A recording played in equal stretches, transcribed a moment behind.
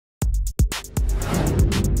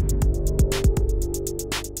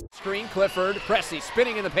Clifford. Pressey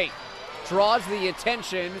spinning in the paint. Draws the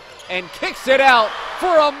attention and kicks it out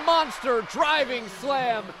for a monster driving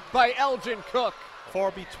slam by Elgin Cook.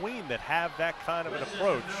 Far between that have that kind of an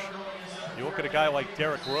approach. You look at a guy like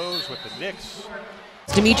Derrick Rose with the Knicks.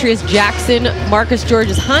 Demetrius Jackson, Marcus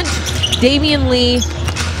Georges-Hunt, Damian Lee,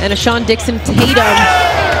 and a Sean Dixon Tatum.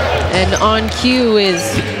 And on cue is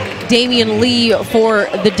Damian Lee for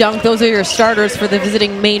the dunk. Those are your starters for the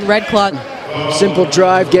visiting Maine Red Claw. Simple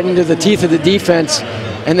drive, getting into the teeth of the defense,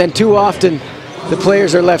 and then too often the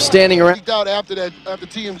players are left standing around. After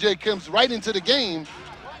TMJ comes right into the game,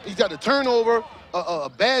 he's got a turnover, a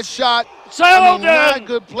bad shot. Not a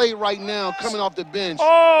good play right now coming off the bench.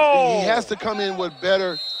 Oh! He has to come in with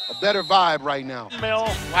a better vibe right now. Wow.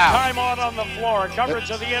 Time out on the floor.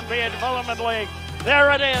 Coverage of the NBA Development League.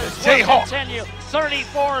 There it is. Jayhawk. Continue.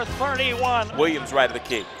 34-31. Williams right of the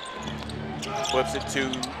key. Flips it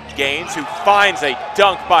to Gaines, who finds a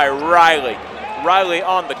dunk by Riley. Riley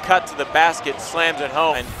on the cut to the basket, slams it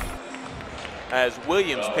home. And as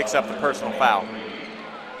Williams picks up the personal foul.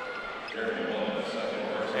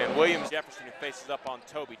 And Williams Jefferson, who faces up on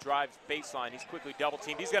Toby, drives baseline. He's quickly double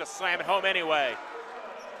teamed. He's got to slam it home anyway.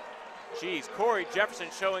 Geez, Corey Jefferson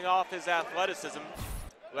showing off his athleticism.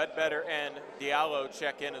 Ledbetter and Diallo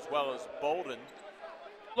check in, as well as Bolden.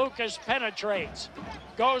 Lucas penetrates,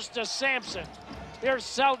 goes to Sampson. Here's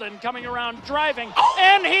Selden coming around driving,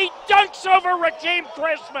 and he dunks over Rakeem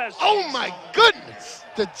Christmas. Oh my goodness,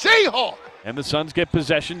 the Jayhawk. And the Suns get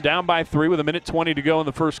possession, down by 3 with 1:20 to go in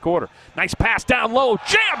the first quarter. Nice pass down low,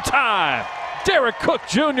 jam time! Derrick Cook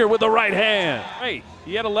Jr. with the right hand. Hey,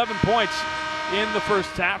 he had 11 points in the first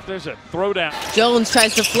half. There's a throwdown. Jones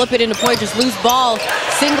tries to flip it into point, just loose ball.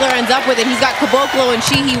 Singler ends up with it. He's got Caboclo and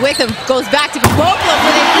Sheehy with him. Goes back to Caboclo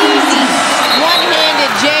with an easy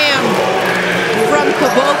one-handed jam from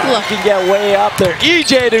Caboclo. Can get way up there.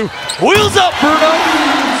 EJ to wheels up, Bruno.